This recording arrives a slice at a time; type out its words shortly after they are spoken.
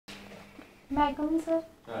May I come in, sir?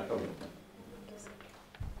 Come in.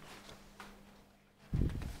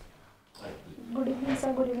 Good evening,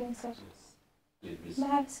 sir. Good evening, sir. Please, please. May I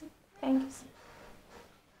have a seat? Thank you, sir.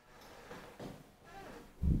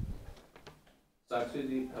 साक्षी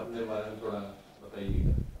जी अपने बारे में थोड़ा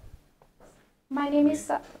बताइएगा. My name is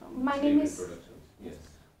Introduction. Yes.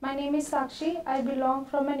 My name is Sakshi. I belong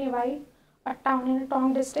from a Nivai, a town in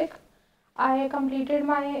Tong district. I completed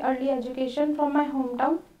my early education from my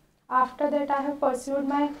hometown. After that, I have pursued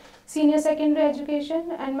my senior secondary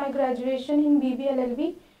education and my graduation in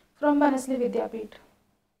BA.LLB from Banasli Vidyapeeth.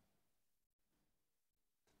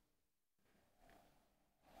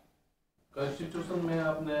 Constitution में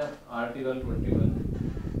आपने article 21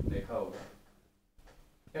 देखा होगा.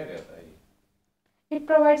 क्या कहता है ये? It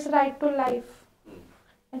provides right to life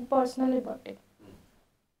and personal liberty.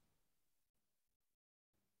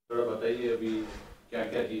 थोड़ा बताइए अभी क्या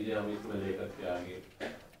क्या चीजें हम इसमें लेकर के आगे.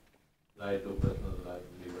 Right to personal life,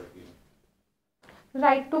 liberty.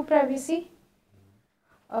 Right to privacy,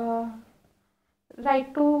 right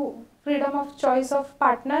to freedom of choice of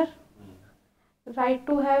partner, right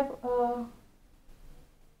to have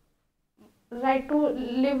right to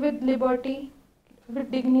live with liberty,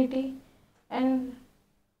 with dignity, and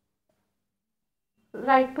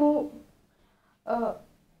right to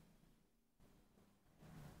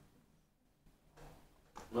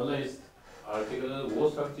मतलब इस आर्टिकल में वो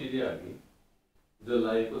सब चीजें आ गई जो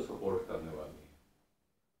लाइफ को सपोर्ट करने वाली है.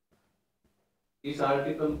 इस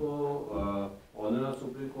आर्टिकल को ऑनरेबल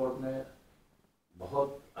सुप्रीम कोर्ट ने बहुत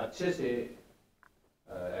अच्छे से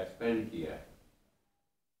एक्सपेंड किया है.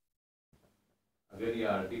 अगर ये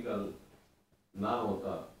आर्टिकल ना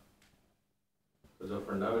होता तो जो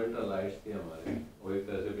फंडामेंटल राइट्स थी हमारे वो एक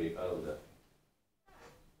तरह से बेकार हो जाते.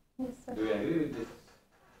 yes, sir. Do you agree with this?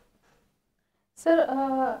 Sir,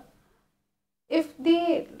 if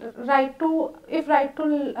right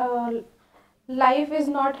to life is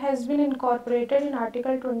not has been incorporated in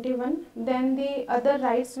Article 21, then the other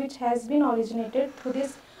rights which has been originated through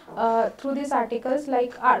these articles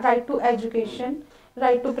like right to education,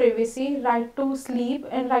 right to privacy, right to sleep,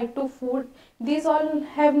 and right to food, these all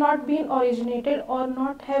have not been originated or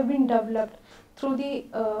not have been developed through the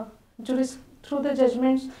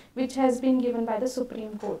judgments which has been given by the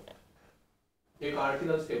Supreme Court. एक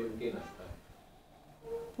article 17 आता है.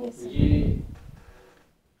 Yes, sir. ये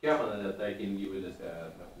क्या माना जाता है कि इनकी वजह से आया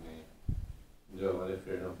था. अपने जो हमारे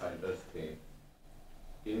फ्रीडम फाइटर्स थे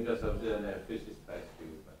इनका सबसे ज्यादा एफिशिएंसी था इसके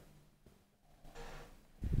ऊपर.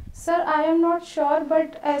 Sir, I am not sure, but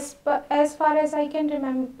as far as I can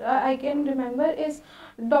remember is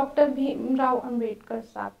Dr. Bhimrao Ambedkar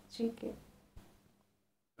साहब जी के.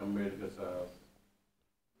 अम्बेडकर साहब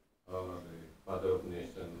और father of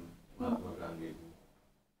nation Mahatma Gandhi ji.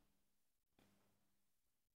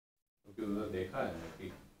 क्योंकि उन्होंने देखा है ना कि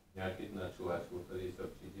यहाँ कितना छुआछूत और ये सब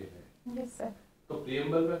चीजें हैं. Yes, sir. तो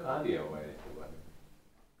प्रियम्बल में कहाँ दिया हुआ है इसके बारे में?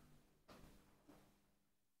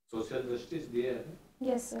 सोशल जस्टिस दिया है.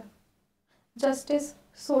 Yes, sir. Justice,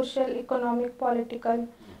 social, economic, political,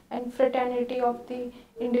 and fraternity of the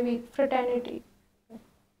individual. Fraternity.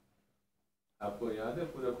 आपको याद है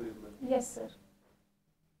पूरा preamble? Yes, sir.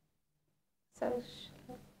 Sir,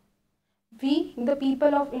 we, the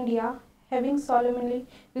people of India, having solemnly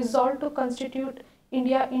resolved to constitute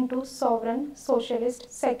India into sovereign, socialist,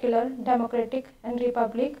 secular, democratic, and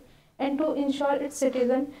republic, and to ensure its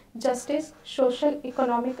citizen justice, social,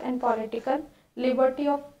 economic, and political, liberty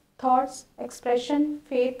of thoughts, expression,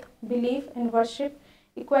 faith, belief, and worship,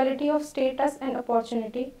 equality of status and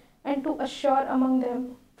opportunity, and to assure among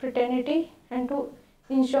them fraternity, and to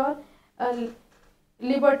ensure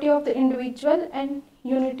liberty of the individual and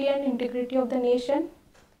unity and integrity of the nation.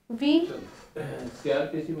 We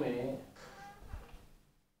CrPC में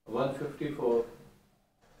 154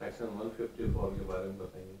 section 154 के बारे में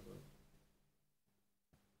बताइए.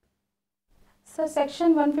 So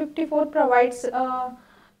section 154 provides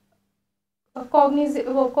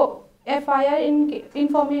FIR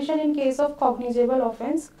information in case of cognizable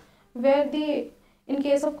offence, where in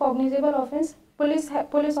case of cognizable offence,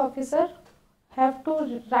 police officer have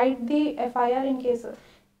to write the FIR in case.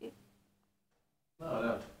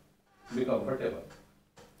 No, be comfortable.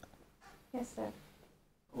 Yes, sir.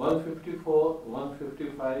 154,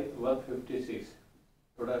 155, 156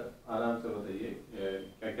 थोड़ा आराम से बताइए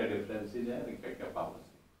क्या क्या डिफरेंसेस हैं और क्या क्या पावर्स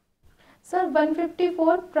हैं. Sir,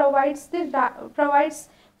 154 provides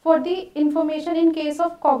for the information in case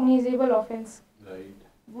of cognizable offence. Right.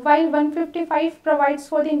 While 155 provides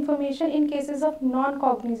for the information in cases of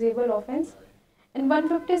non-cognizable offence, and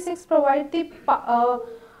 156 provides the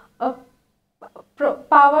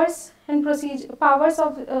powers and powers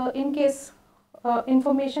of in case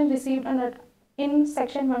information received in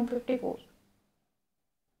section 154.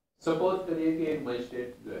 Suppose करिए कि एक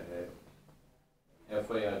magistrate जो है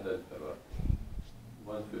FIR दर्ज करवाते हैं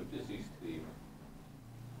 156(3) में,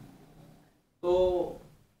 तो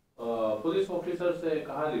पुलिस ऑफिसर से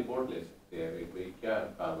कहाँ रिपोर्ट ले सकते हैं भाई क्या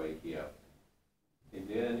कार्रवाई की आपने? Is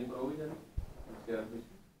there any provision in CRPC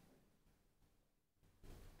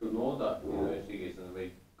to know the investigation? भाई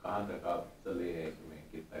कहाँ तक आप चले हैं इसमें,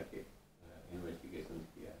 कितना के इन्वेस्टिगेशन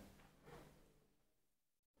किया है?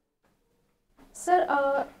 Sir,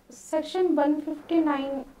 section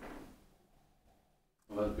 159,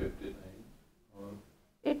 159 और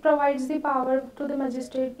it provides the power to the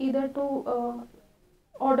magistrate either to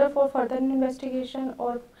order for further investigation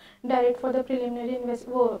or direct for the preliminary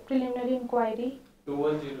inquiry.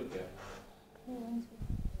 210 क्या है?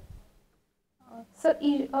 Sir,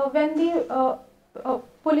 when the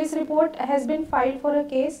police report has been filed for a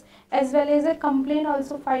case as well as a complaint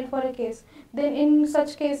also filed for a case, then in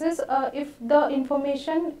such cases, if the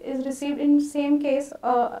information is received in same case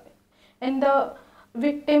and the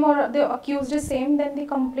victim or the accused is same, then the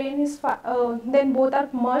complaint is then both are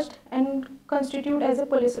merged and constitute as a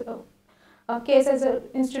police case as a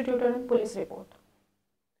instituted in police report.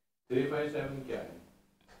 357 क्या है?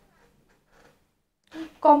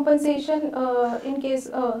 Compensation in case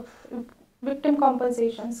victim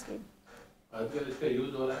compensation scheme. आजकल इसका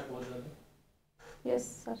use हो रहा है बहुत ज़्यादा? Yes,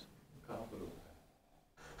 sir. कहाँ पर होता है?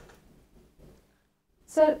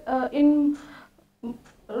 Sir, in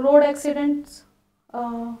road accidents,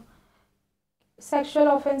 sexual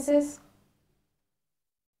offences,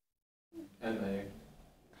 And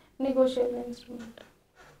negotiable instrument.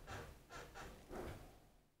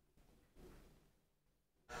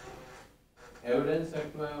 Evidence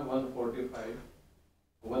act में 145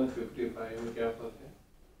 155 में क्या फर्क है?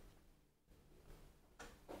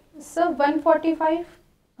 Sir, 145.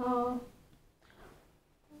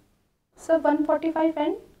 Sir, 145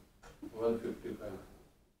 and 155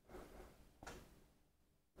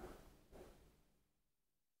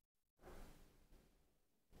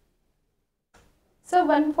 So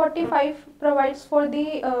 145 provides for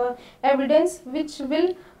the evidence which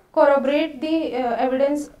will corroborate the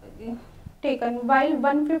evidence taken, while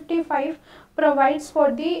 155 provides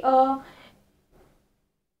for the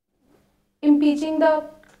impeaching the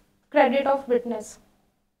credit of witness.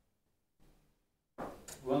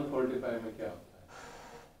 145 में क्या होता है?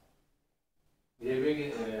 ये भी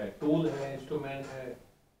टूल है, इंस्ट्रूमेंट है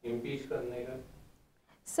इम्पीच करने का?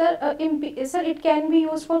 Sir, sir, it can be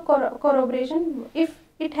used for corroboration if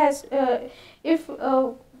it has if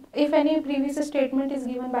any previous statement is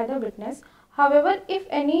given by the witness. However, if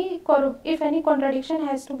any contradiction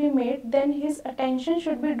has to be made, then his attention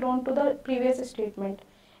should be drawn to the previous statement.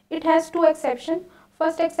 It has two exceptions.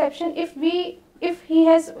 First exception, if he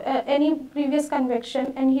has any previous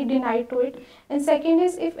conviction and he denied to it, and second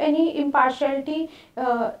is if any impartiality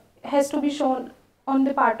has to be shown on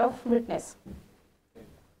the part of witness.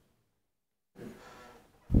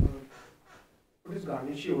 What is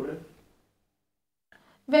garnishee order?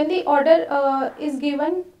 When the order is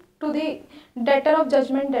given to the debtor of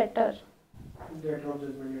judgment debtor. Debtor of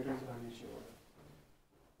judgment debtor is garnishee order.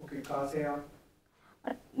 Okay, कहाँ से आप?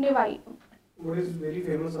 Nivai. What is very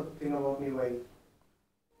famous thing about Nivai?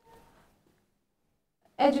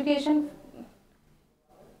 Education.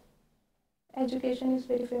 Education is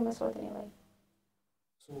very famous for the Nivai.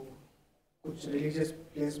 So, कुछ religious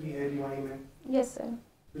place भी है निवाई में? Yes, sir.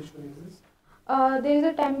 Which one is this? There is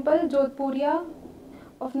a temple, Jodhpuriya,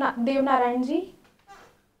 of Dev Narayan Ji,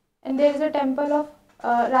 and there is a temple of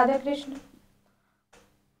Radha Krishna.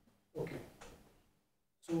 Okay.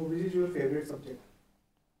 So, which is your favorite subject?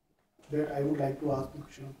 That I would like to ask the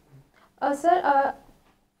question. Sir,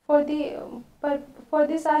 for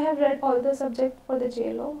this I have read all the subject for the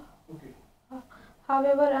JLO. Okay.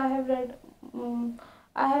 However, I have read,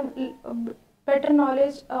 I have better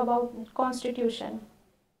knowledge about constitution.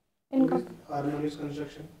 What is harmonious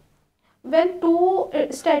construction? When two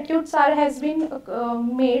statutes has been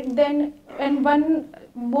made, then and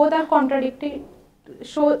both are contradictory,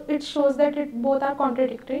 it shows that both are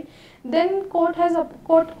contradictory. Then court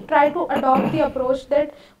try to adopt the approach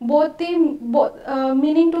that both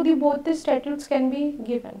meaning to both the statutes can be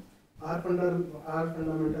given. Our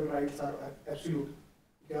fundamental rights are absolute.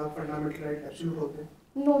 क्या fundamental right absolute होते हैं?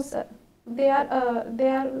 No, sir. They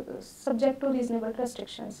are subject to reasonable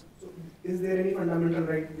restrictions. So, is there any fundamental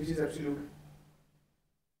right which is absolute?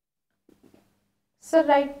 Sir,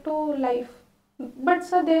 right to life. But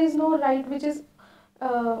sir, there is no right which is.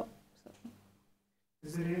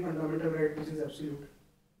 Is there any fundamental right which is absolute?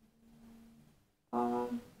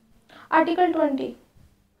 Article 20.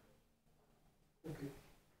 Okay.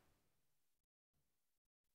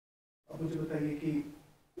 अब मुझे बताइए कि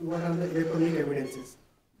what are the electronic evidences?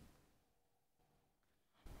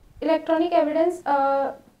 Electronic evidence,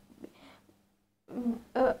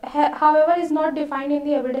 however, is not defined in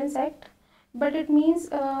the Evidence Act, but it means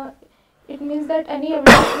that any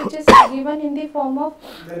evidence which is given in the form of.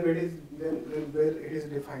 Then where it is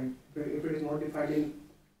defined? If it is not defined in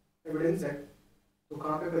Evidence Act, तो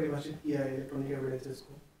कहाँ पे परिभाषित किया है electronic evidences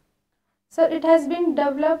को? Sir, it has been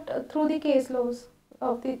developed through the case laws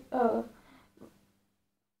of the.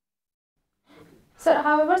 Sir,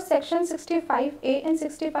 however, Section 65A and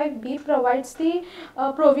 65B provides the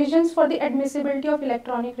provisions for the admissibility of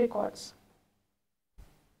electronic records.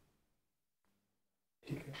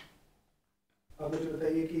 ठीक है. अब मुझे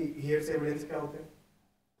बताइए कि hearsay evidence क्या होते हैं?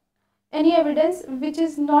 Any evidence which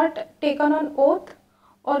is not taken on oath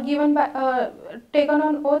or given by taken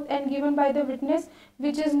on oath and given by the witness,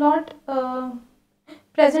 which is not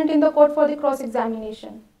present in the court for the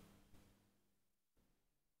cross-examination.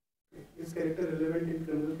 Is character relevant in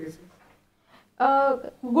criminal cases?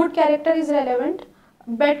 Good character is relevant.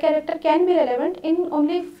 Bad character can be relevant in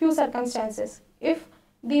only few circumstances. If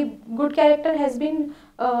the good character has been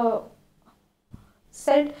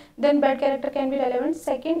said, then bad character can be relevant.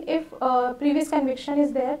 Second, if previous conviction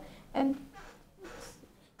is there, and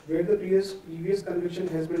where the previous conviction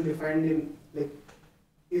has been defined in, like,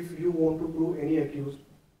 if you want to prove any accused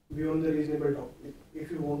beyond the reasonable doubt, like,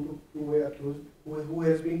 if you want to prove an accused who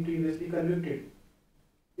has been previously convicted,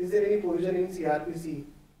 is there any provision in CRPC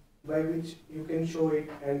by which you can show it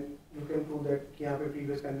and you can prove that कि यहाँ पे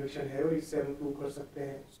previous conviction है और इससे हम prove कर सकते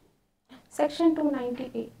हैं? Section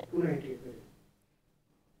 298. 298 में.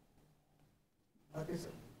 आगे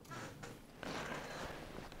सर.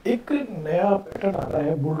 एक नया पैटर्न आ रहा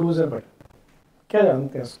है बुलडोजर पैटर्न, क्या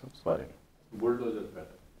जानते हैं इस बारे में? Bulldozer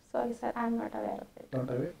pattern. Sorry, sir, I am not aware of it. Not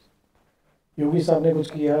aware. योगी साहब ने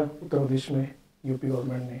कुछ किया उत्तर प्रदेश में, यूपी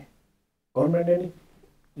गवर्नमेंट ने नहीं,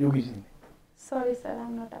 योगी जी ने. Sorry, sir, I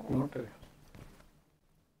am not aware. Not aware.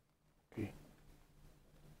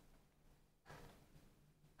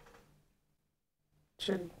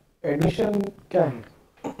 चलिए, एडमिशन क्या है?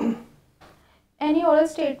 Any oral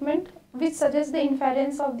statement which suggests the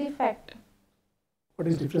inference of the fact. What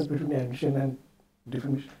is difference between admission and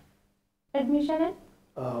defamation? Admission and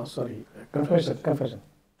confession.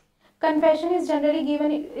 Confession is generally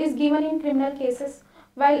given in criminal cases,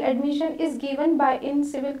 while admission is given in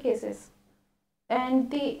civil cases. And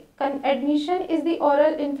the admission is the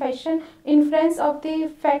oral inference of the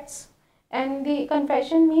facts, and the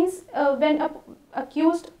confession means when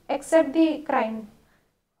accused accept the crime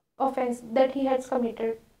offense that he has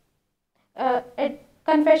committed.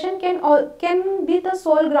 Confession can be the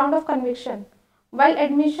sole ground of conviction, while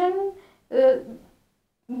admission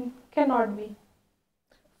cannot be.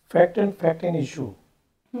 Fact and issue.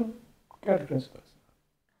 क्या difference है?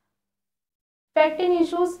 Fact and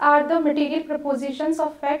issues are the material propositions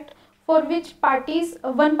of fact for which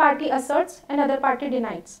one party asserts and other party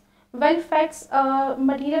denies. While facts,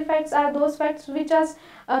 material facts are those facts which are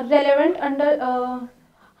relevant under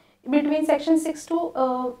between section 6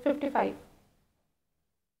 to 55.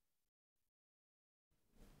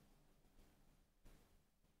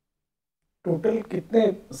 Total कितने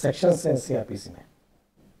sections हैं CrPC में?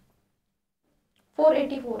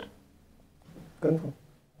 484. Confirm?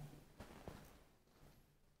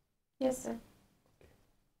 Yes, sir.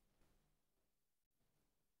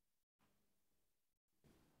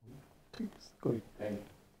 ठीक है, कोई. Thank you.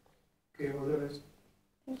 Okay, all the best.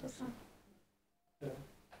 Thank you, sir. Yeah.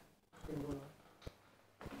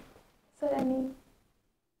 Sir, any